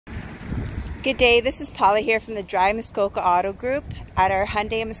Good day, this is Paula here from the Dry Muskoka Auto Group at our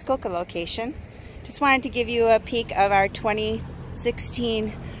Hyundai Muskoka location. Just wanted to give you a peek of our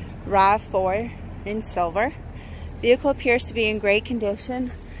 2016 Rav4 in silver. Vehicle appears to be in great condition.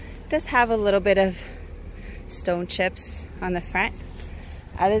 It does have a little bit of stone chips on the front.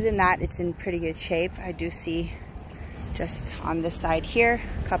 Other than that, it's in pretty good shape. I do see just on this side here,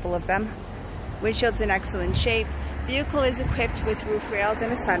 a couple of them. Windshield's in excellent shape. Vehicle is equipped with roof rails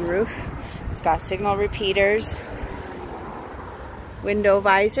and a sunroof. It's got signal repeaters, window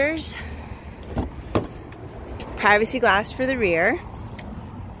visors, privacy glass for the rear,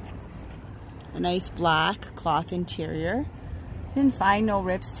 a nice black cloth interior. Didn't find no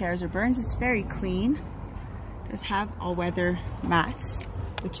rips, tears, or burns. It's very clean. It does have all-weather mats,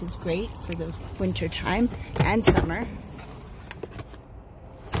 which is great for the winter time and summer.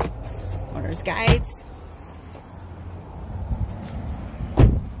 Owner's guides.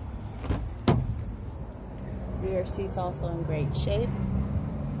 Rear seat's also in great shape.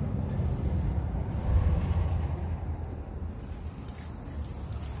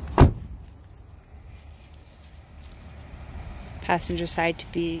 Passenger side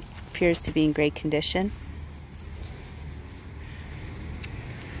appears to be in great condition.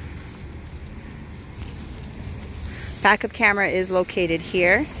 Backup camera is located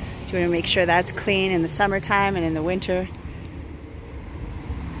here. So you want to make sure that's clean in the summertime and in the winter.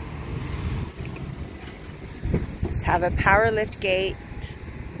 Have a power lift gate,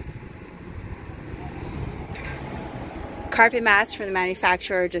 carpet mats from the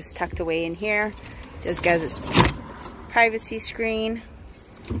manufacturer just tucked away in here. Does get its privacy screen,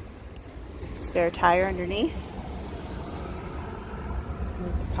 spare tire underneath.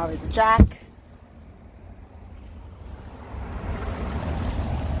 It's probably the jack.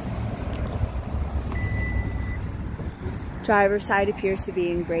 Driver's side appears to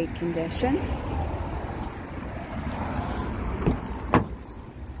be in great condition.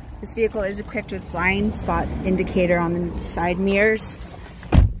 This vehicle is equipped with blind spot indicator on the side mirrors,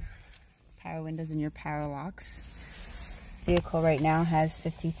 power windows, and your power locks. Vehicle right now has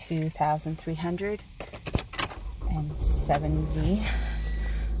 52,370.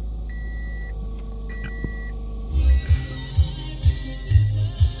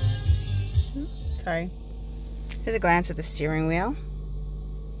 Sorry. Here's a glance at the steering wheel.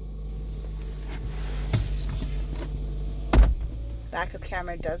 Backup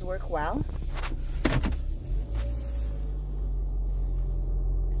camera does work well.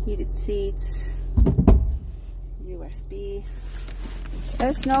 Heated seats, USB. Let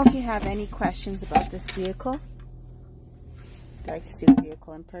us know if you have any questions about this vehicle. If you'd like to see the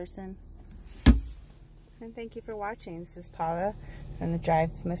vehicle in person. And thank you for watching. This is Paula from the Dry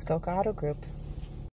Muskoka Auto Group.